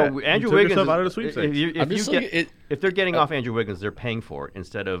guy. You are Andrew took Wiggins. yourself out of the sweepstakes. If they're getting off Andrew Wiggins, they're paying for it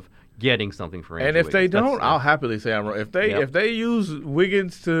instead of getting something for Andrew And if Wiggins. they don't, I'll happily say I'm wrong. If they use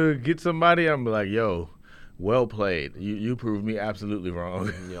Wiggins to get somebody, I'm like, yo, well played. You proved me absolutely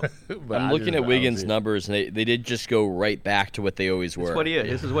wrong. I'm looking at Wiggins' numbers, and they did just go right back to what they always were. That's what he is.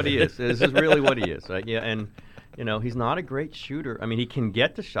 This is what he is. This is really what he is. Right? Yeah, and he's not a great shooter. I mean, he can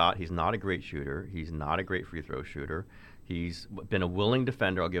get the shot. He's not a great shooter. He's not a great free throw shooter. He's been a willing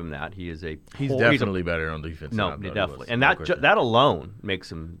defender. I'll give him that. He's definitely better on defense. No, definitely. And that alone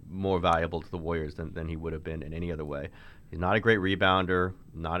makes him more valuable to the Warriors than he would have been in any other way. He's not a great rebounder,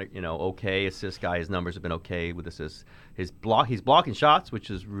 not okay assist guy. His numbers have been okay with assists. He's blocking shots, which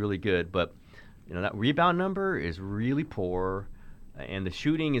is really good, but that rebound number is really poor, and the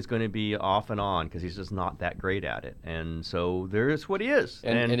shooting is going to be off and on because he's just not that great at it. And so there's what he is.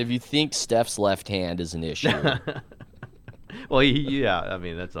 And if you think Steph's left hand is an issue. Well, I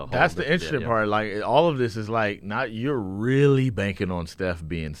mean, that's a whole. That's the interesting part. Like all of this is like you're really banking on Steph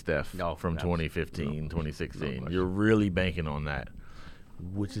being Steph from 2015, 2016. You're really banking on that,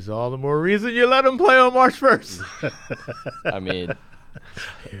 which is all the more reason you let him play on March 1st. I mean,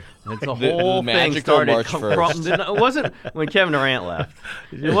 it's a whole thing started. It wasn't when Kevin Durant left.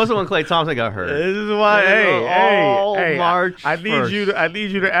 It wasn't when Klay Thompson got hurt. This is why. Hey, March. I need 1st. I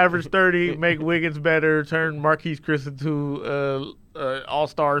need you to average 30, make Wiggins better, turn Marquise Chris into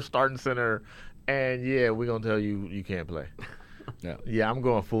all-star starting center, and we're gonna tell you can't play. Yeah, I'm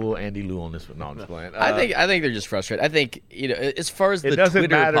going full Andy Liu on this one. No, I'm just playing. I think they're just frustrated. I think as far as the doesn't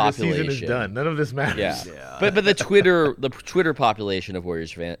Twitter matter. population, The season is done. None of this matters. Yeah. But the Twitter population of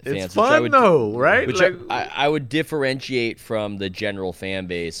Warriors fans, it's fun though, right? Which I would differentiate from the general fan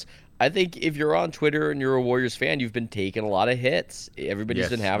base. I think if you're on Twitter and you're a Warriors fan, you've been taking a lot of hits. Everybody's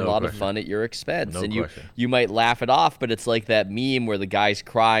been having a lot of fun at your expense. And you might laugh it off, but it's like that meme where the guy's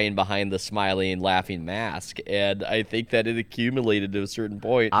crying behind the smiling, laughing mask. And I think that it accumulated to a certain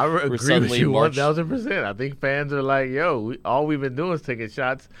point. I agree with you 1,000%. I think fans are like, yo, all we've been doing is taking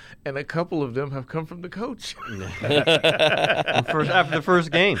shots, and a couple of them have come from the coach. After the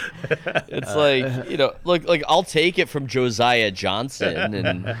first game. It's like I'll take it from Josiah Johnson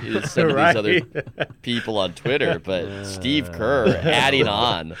and some of these other people on Twitter, but Steve Kerr adding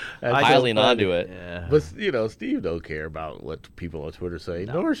on, piling onto it. Yeah. But Steve don't care about what people on Twitter say,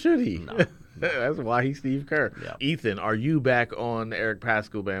 nor should he. No. That's why he's Steve Kerr. Yeah. Ethan, are you back on the Eric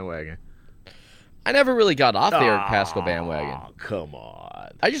Paschall bandwagon? I never really got off the Eric Paschall bandwagon. Come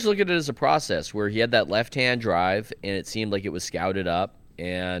on. I just look at it as a process where he had that left-hand drive, and it seemed like it was scouted up,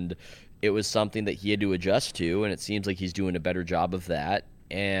 and it was something that he had to adjust to, and it seems like he's doing a better job of that.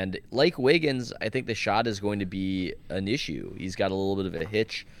 And like Wiggins, I think the shot is going to be an issue. He's got a little bit of a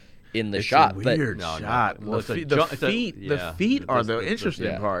hitch in the shot. It's a weird shot. Well, the feet are the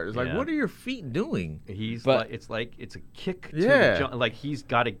interesting part. It's like, what are your feet doing? It's a kick. Like he's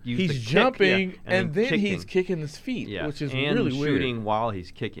got to use. He's jumping and then he's kicking his feet, which is really weird. Shooting while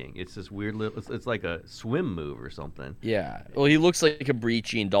he's kicking. It's this weird. It's like a swim move or something. Yeah. Well, he looks like a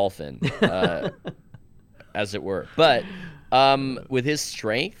breaching dolphin, as it were. But with his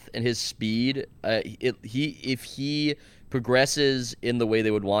strength and his speed, if he progresses in the way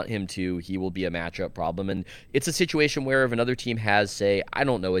they would want him to, he will be a matchup problem. And it's a situation where if another team has, say, I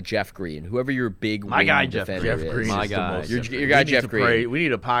don't know, a Jeff Green, whoever your big wing defender is. Green my guy. Your guy, Jeff Green. We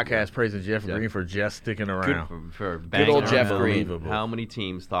need a podcast praising Jeff Green for just sticking around. Good old Jeff Green. How many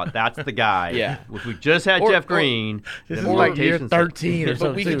teams thought that's the guy? If we just had Jeff Green. This is like year 13 or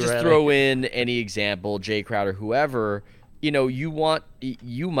something. But we could just throw in any example, Jay Crowder, whoever. You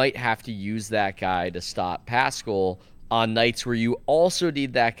might have to use that guy to stop Paschall on nights where you also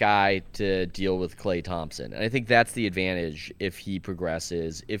need that guy to deal with Klay Thompson. And I think that's the advantage if he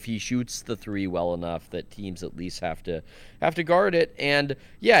progresses, if he shoots the three well enough that teams at least have to guard it. And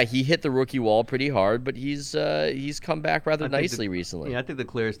yeah, he hit the rookie wall pretty hard, but he's come back rather nicely recently. Yeah, I think the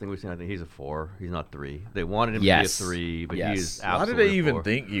clearest thing we've seen, I think he's a 4. He's not 3. They wanted him to be a 3, but he is absolutely Why did they even 4.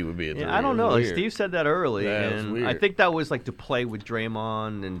 think he would be a 3? Yeah, I don't know. Like, Weird. Steve said that early, Yeah, and weird. I think that was like to play with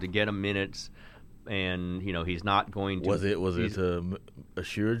Draymond and to get him minutes. And he's not going to. Was it to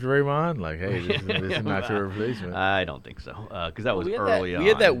assure Draymond like, hey, this is not your replacement? I don't think so, because that was early on. We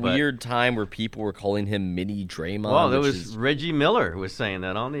had that weird time where people were calling him Mini Draymond. Well, there was Reggie Miller was saying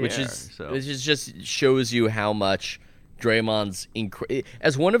that on the which air. Which just shows you how much Draymond's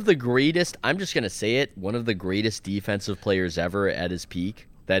as one of the greatest. I'm just gonna say it, one of the greatest defensive players ever at his peak.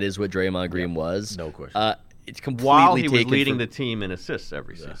 That is what Draymond Green was. No question. It's completely while he was taken leading the team in assists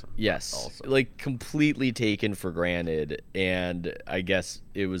every season. Yes, also. like completely taken for granted, and I guess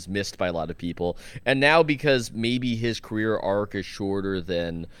it was missed by a lot of people. And now because maybe his career arc is shorter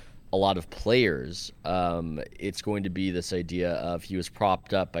than a lot of players, it's going to be this idea of he was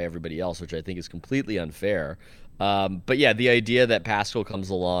propped up by everybody else, which I think is completely unfair. But yeah, the idea that Pascal comes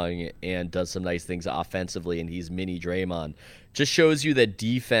along and does some nice things offensively and he's mini Draymond just shows you that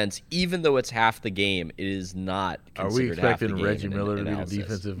defense, even though it's half the game, it is not considered half the game. Are we expecting Reggie Miller to be the analysis.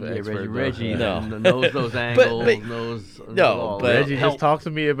 defensive Yeah, expert? Reggie No. knows those angles. But Reggie, just talk to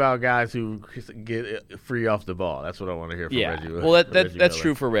me about guys who get free off the ball. That's what I want to hear from Reggie. Well, that's Miller.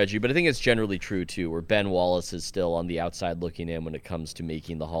 true for Reggie, but I think it's generally true too, where Ben Wallace is still on the outside looking in when it comes to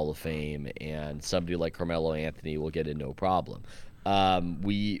making the Hall of Fame, and somebody like Carmelo Anthony will get in no problem.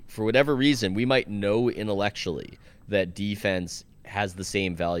 For whatever reason, we might know intellectually that defense has the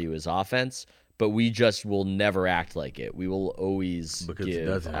same value as offense, but we just will never act like it. We will always because give it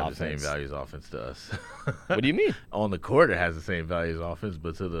doesn't have offense. the same value as offense to us. What do you mean? On the court, it has the same value as offense,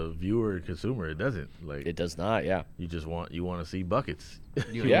 but to the viewer and consumer, it doesn't. Like It does not. Yeah. you want to see buckets.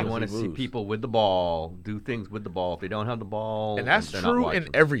 You Yeah. want to see moves. people with the ball do things with the ball. If they don't have the ball, And that's they're not true watching. in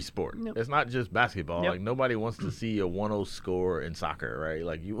every sport. Yep. It's not just basketball. Yep. Like nobody wants to see a 1-0 score in soccer, right?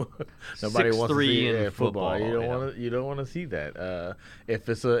 Like nobody wants to 6-3 see it in in football. football, You don't want to see that. If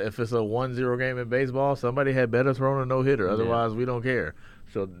it's a 1-0 game in baseball, somebody had better thrown a no hitter. Otherwise, we don't care.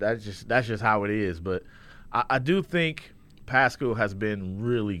 So that's just how it is. But I do think Pascal has been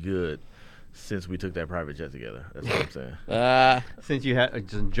really good since we took that private jet together. That's what I'm saying. Since you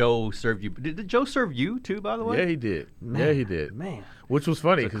had Joe served you, did Joe serve you too? By the way, Yeah, he did. Man, Which was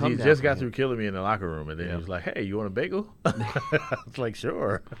funny It's a because he come just down got for through killing me in the locker room, and then he was like, "Hey, you want a bagel?" I was like,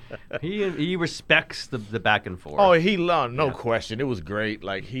 "Sure." he respects the back and forth. Oh, he loved, no question. It was great.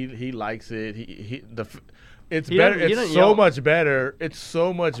 Like he likes it. It's He better. doesn't- he It's doesn't so yell. much better. It's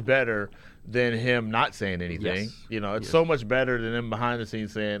so much better than him not saying anything. Yes. It's so much better than him behind the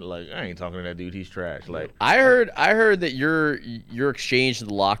scenes saying like, "I ain't talking to that dude. He's trash." Like, I heard that your exchange in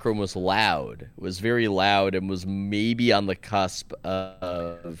the locker room was loud. Was very loud and was maybe on the cusp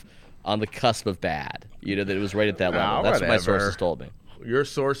of bad. That it was right at that level. That's what my whatever. sources told me. your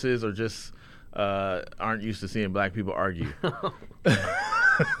sources are just aren't used to seeing black people argue.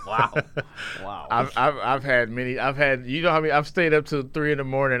 Wow. I've had I've stayed up till 3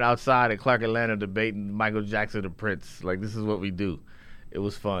 a.m. outside at Clark Atlanta debating Michael Jackson and Prince. Like, this is what we do. It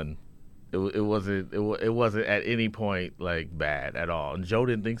was fun. It wasn't at any point like bad at all. And Joe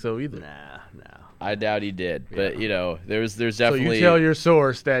didn't think so either. Nah. I doubt he did, but there's So definitely. you tell your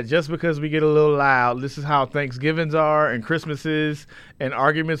source that just because we get a little loud, this is how Thanksgivings are and Christmases and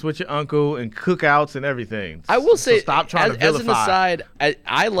arguments with your uncle and cookouts and everything. I will So say, stop trying to as an vilify. aside,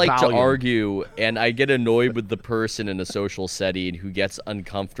 I like Volume. to argue, and I get annoyed with the person in a social setting who gets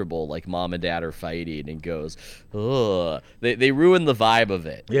uncomfortable, like mom and dad are fighting, and goes, ugh. They ruin the vibe of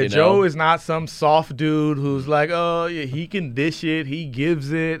it. Yeah, Joe is not some soft dude who's like, oh, yeah, he can dish it, he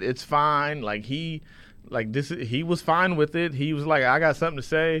gives it, it's fine. He was fine with it. He was like, I got something to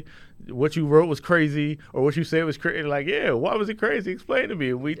say. What you wrote was crazy, or what you said was crazy. Like, yeah, why was it crazy? Explain to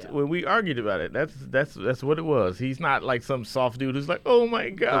me. When we argued about it, that's what it was. He's not like some soft dude who's like, oh my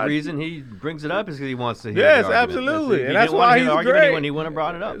god. The reason he brings it up is because he wants to hear Yes, the argument. absolutely. If And he that's didn't want why to hear the he's argument, great. He wouldn't have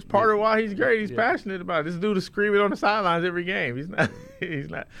brought it up. It's part of why he's great. He's passionate about it. This dude is screaming on the sidelines every game. He's not. He's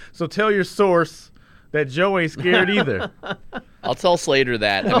not. So tell your source that Joe ain't scared either. I'll tell Slater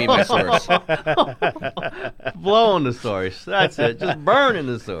that. I mean, my source. Blowing the source. That's it. Just burning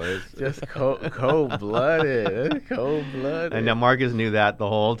the source. Just cold-blooded. Cold-blooded. And now Marcus knew that the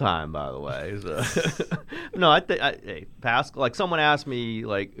whole time, by the way. So. No, I think Pascal. Like, someone asked me,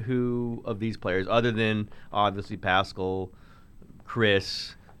 like, who of these players, other than obviously Pascal,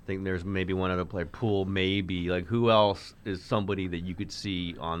 Chris, think there's maybe one other player. Poole, maybe. Like, who else is somebody that you could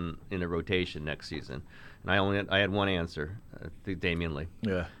see in a rotation next season? And I had one answer. I think Damian Lee.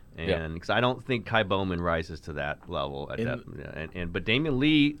 Yeah. And because I don't think Kai Bowman rises to that level. But Damian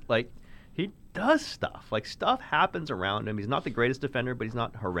Lee, like, he does stuff. Like, stuff happens around him. He's not the greatest defender, but he's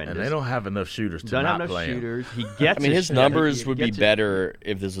not horrendous. And they don't have enough shooters to don't not have enough play him. shooters. He gets. I mean, his shot. numbers He would be gets better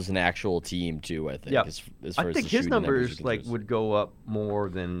if this was an actual team too. I think. Yeah. As I far as think the his shooting numbers are like concerned. would go up more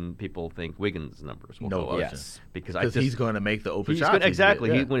than people think Wiggins' numbers will No go up. question. Yes. Because He's going to make the open he's shots. gonna,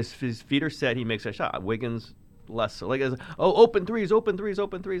 exactly. Yeah. When his feet are set, he makes a shot. Wiggins less so. Like, open threes.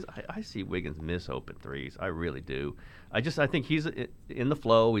 I see Wiggins miss open threes. I really do. I think he's in the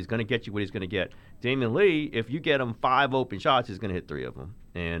flow. He's going to get you what he's going to get. Damian Lee, if you get him 5 open shots, he's going to hit 3 of them,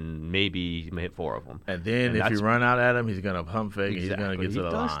 and maybe he may hit 4 of them. And then if you run out at him, he's going to pump fake. Exactly. And he's going to get to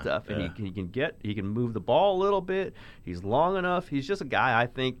the line. He does stuff, and Yeah. he can move the ball a little bit. He's long enough. He's just a guy I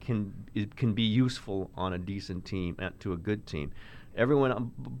think can be useful on a decent team to a good team.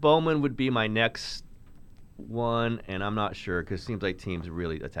 Bowman would be my next one, and I'm not sure because it seems like teams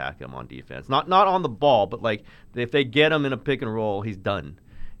really attack him on defense. Not on the ball, but like if they get him in a pick and roll, he's done,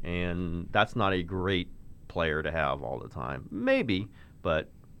 and that's not a great player to have all the time. Maybe, but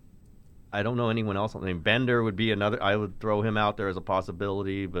I don't know anyone else. I mean, Bender would be another. I would throw him out there as a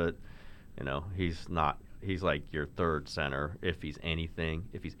possibility, but he's not. He's like your third center if he's anything.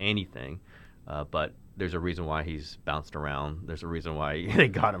 But there's a reason why he's bounced around. There's a reason why they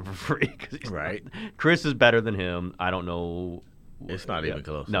got him for free. Right. Chris is better than him. I don't know. It's not even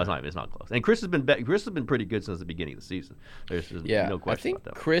close. No, it's not close. And Chris has been pretty good since the beginning of the season. There's no question I think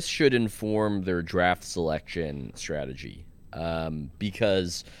about that. Chris should inform their draft selection strategy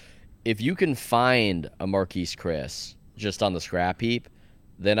because if you can find a Marquise Chris just on the scrap heap,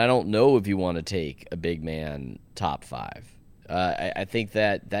 then I don't know if you want to take a big man top 5. I think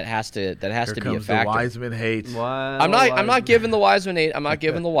that has to be a factor. The Wiseman hates. I'm not giving the Wiseman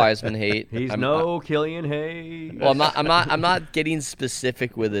hate. He's Killian Hayes. Well, I'm not getting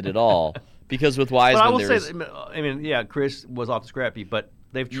specific with it at all because with Wiseman, but I will say, Chris was off the scrap heap, but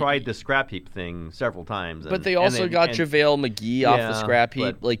they've tried the scrap heap thing several times. But they also got JaVale McGee off the scrap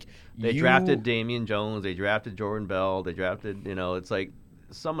heap. Like they drafted Damian Jones, they drafted Jordan Bell, they drafted. It's like.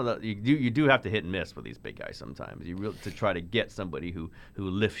 Some of the you do have to hit and miss with these big guys sometimes. To try to get somebody who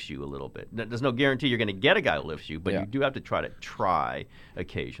lifts you a little bit. There's no guarantee you're going to get a guy who lifts you, but you do have to try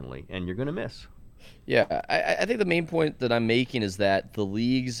occasionally, and you're going to miss. Yeah, I think the main point that I'm making is that the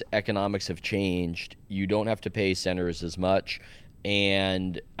league's economics have changed. You don't have to pay centers as much.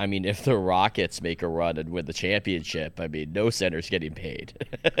 And, I mean, if the Rockets make a run and win the championship, I mean, no center's getting paid.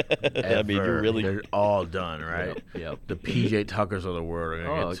 I mean, They're all done, right? Yep. The P.J. Tuckers of the world are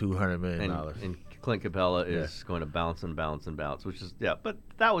going to get $200 million. And Clint Capella is going to bounce, which is, but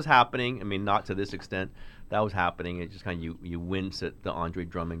that was happening. I mean, not to this extent. That was happening. It just kind of, you wince at the Andre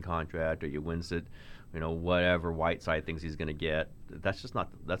Drummond contract, or you wince at, whatever Whiteside thinks he's going to get. That's just not,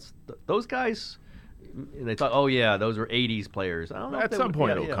 those guys. And they thought, those were 80s players. I don't know. At some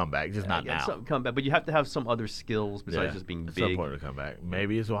point it'll come back, just not now. Come back, but you have to have some other skills besides just being big. At some point it'll come back.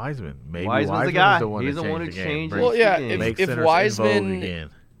 Maybe it's Wiseman. Maybe Wiseman's the guy. He's the one who changes. Well, yeah. If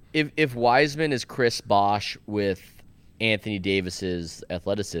Wiseman, if Wiseman is Chris Bosh with Anthony Davis's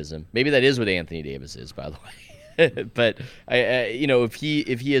athleticism, maybe that is what Anthony Davis is, by the way. But if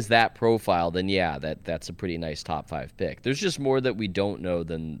he is that profile, then that's a pretty nice top 5 pick. There's just more that we don't know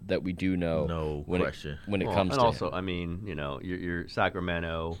than that we do know. No question. When it comes to and also, him. I mean, you're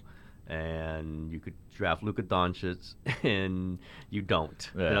Sacramento, and you could draft Luka Doncic, and you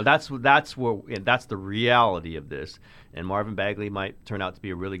don't. Yeah. That's the reality of this. And Marvin Bagley might turn out to be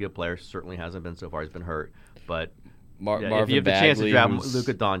a really good player. Certainly hasn't been so far. He's been hurt, but. If you have the chance to draft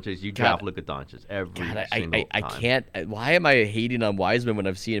Luka Doncic, you draft Luka Doncic every single time. I can't. Why am I hating on Wiseman when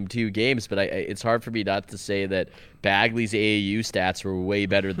I've seen him 2 games? But it's hard for me not to say that Bagley's AAU stats were way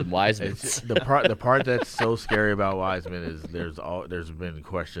better than Wiseman's. The part that's so scary about Wiseman is there's been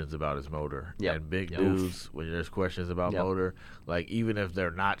questions about his motor. Yep. And big dudes, when there's questions about motor, like even if they're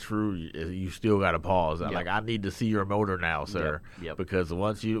not true, you still got to pause. Like, I need to see your motor now, sir. Yep. Because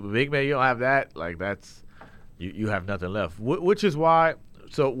once big man, you don't have that. Like that's. You have nothing left, which is why.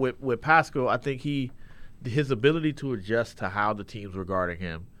 So with Pascal, I think his ability to adjust to how the team's regarding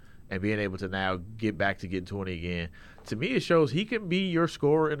him, and being able to now get back to getting 20 again, to me it shows he can be your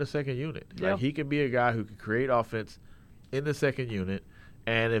scorer in the second unit. Yeah. Like he can be a guy who can create offense in the second unit,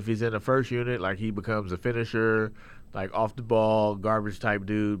 and if he's in the first unit, like he becomes a finisher, like off the ball, garbage type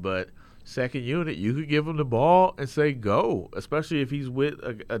dude. But second unit, you could give him the ball and say go, especially if he's with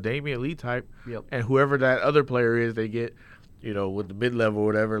a Damian Lee type, and whoever that other player is they get, with the mid-level or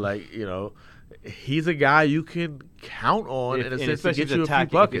whatever, he's a guy you can count on in a sense to get you a few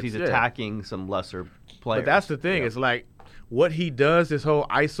buckets. He's attacking some lesser players. But that's the thing. Yeah. It's like what he does, this whole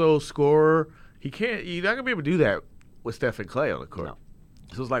ISO scorer, you're not going to be able to do that with Steph and Clay on the court. No.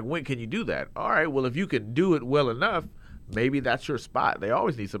 So it's like, when can you do that? All right, well, if you can do it well enough, maybe that's your spot. They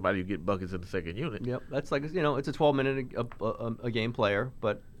always need somebody who get buckets in the second unit. Yep, that's like, it's a 12-minute a game player,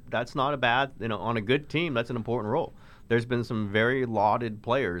 but that's not a bad, on a good team, that's an important role. There's been some very lauded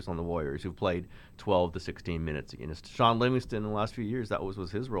players on the Warriors who played 12 to 16 minutes against Sean Livingston in the last few years. That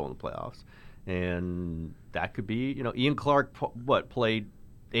was his role in the playoffs. And that could be, Ian Clark, played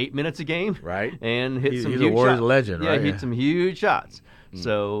 8 minutes a game? Right. And hit some huge shots. He's a Warriors legend, right? Yeah, hit some huge shots.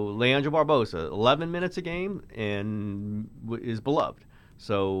 So Leandro Barbosa, 11 minutes a game and is beloved.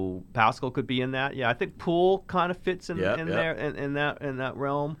 So Pascal could be in that. Yeah, I think Poole kind of fits in there in that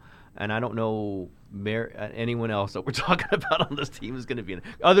realm. And I don't know anyone else that we're talking about on this team is going to be in it.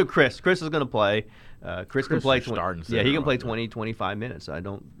 Other Chris. Chris is going to play. Chris can play 20. Yeah, he can play 20, 25 minutes. I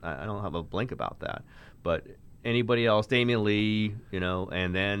don't have a blink about that. But anybody else, Damian Lee,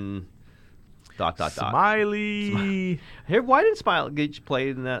 and then. ... Smiley. Here, why didn't Smiley play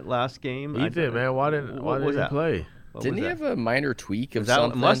in that last game? He did, man. Why didn't he play? Didn't he have a minor tweak of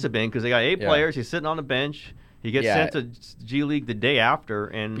something? It must have been because they got 8 players. He's sitting on the bench. He gets sent to G League the day after,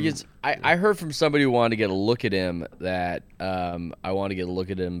 and because I heard from somebody who wanted to get a look at him that I wanted to get a look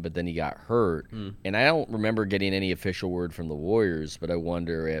at him, but then he got hurt, and I don't remember getting any official word from the Warriors. But I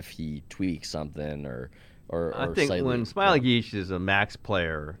wonder if he tweaked something or I think when Smiley Geach is a max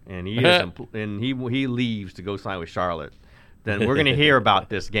player and he leaves to go sign with Charlotte, then we're going to hear about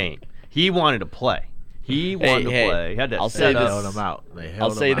this game. He wanted to play. He wanted to play. He had to set up. Held him out. I'll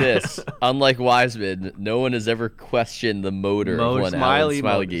say this. Unlike Wiseman, no one has ever questioned the motor of one Smiley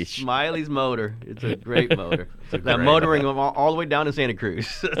Geach. Smiley's motor. It's a great motor. That motoring all the way down to Santa Cruz.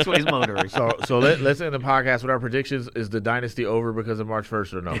 That's what he's motoring. So let's end the podcast with our predictions. Is the dynasty over because of March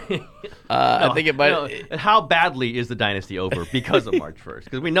 1st or no? I think it might. How badly is the dynasty over because of March 1st?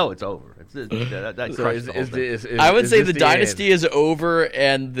 Because we know it's over. I would say the dynasty is over,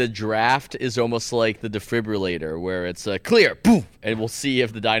 and the draft is almost like the defibrillator, where it's clear, boom, and we'll see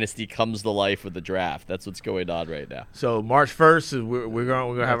if the dynasty comes to life with the draft. That's what's going on right now. So March 1st, we're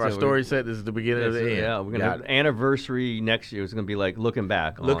gonna have our story set. This is the beginning of the end. Yeah, we're gonna have anniversary next year. It's gonna be like looking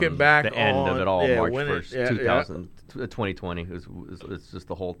back on the end of it all. March 1st, 2020. It's just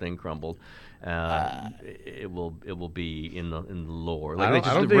the whole thing crumbled. It will be in the lore. Like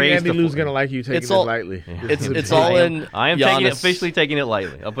I don't think Andy Lou's gonna like you taking it lightly. It's all in. I am officially taking it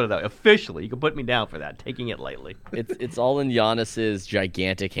lightly. I'll put it out. Officially, you can put me down for that. Taking it lightly. It's all in Giannis's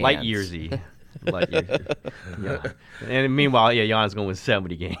gigantic hands. Light yearsy. Yeah. And meanwhile, Giannis going to win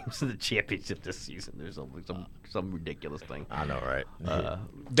 70 games in the championship this season. There's some ridiculous thing. I know, right?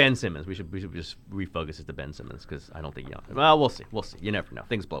 Ben Simmons. We should just refocus it to Ben Simmons because I don't think Giannis. Well, we'll see. You never know.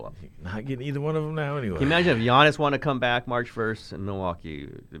 Things blow up. Not getting either one of them now anyway. Can you imagine if Giannis wanted to come back March 1st in Milwaukee?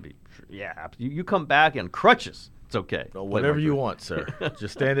 You come back on crutches. It's okay. Whatever you want, sir.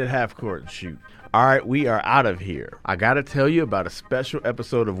 Just stand at half court and shoot. All right, we are out of here. I got to tell you about a special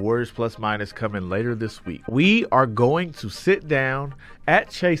episode of Warriors Plus Minus coming later this week. We are going to sit down at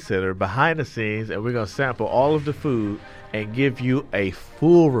Chase Center behind the scenes, and we're going to sample all of the food and give you a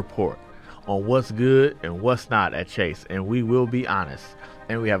full report on what's good and what's not at Chase. And we will be honest.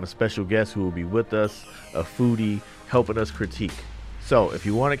 And we have a special guest who will be with us, a foodie, helping us critique. So if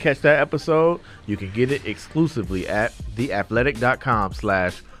you want to catch that episode, you can get it exclusively at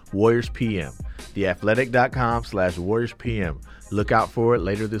theathletic.com/WarriorsPM. Theathletic.com/WarriorsPM. Look out for it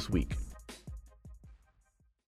later this week.